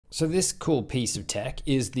So this cool piece of tech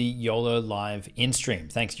is the YoloLiv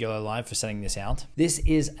Instream. Thanks YoloLiv for sending this out. This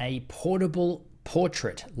is a portable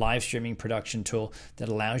portrait live streaming production tool that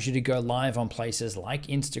allows you to go live on places like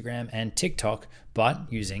Instagram and TikTok, but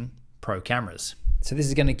using pro cameras. So this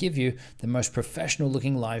is going to give you the most professional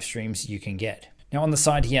looking live streams you can get. Now on the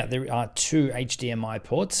side here, there are two HDMI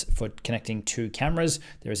ports for connecting two cameras.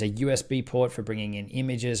 There is a USB port for bringing in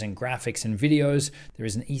images and graphics and videos. There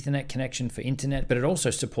is an Ethernet connection for internet, but it also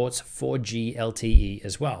supports 4G LTE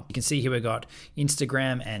as well. You can see here we've got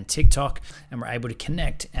Instagram and TikTok, and we're able to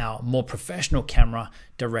connect our more professional camera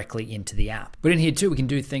directly into the app. But in here too, we can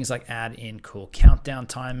do things like add in cool countdown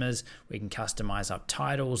timers. We can customize up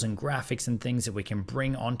titles and graphics and things that we can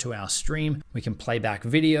bring onto our stream. We can play back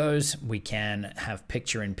videos. We can have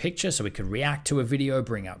picture in picture, so we could react to a video,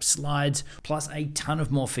 bring up slides, plus a ton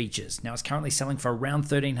of more features. Now it's currently selling for around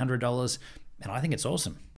 $1,300, and I think it's awesome.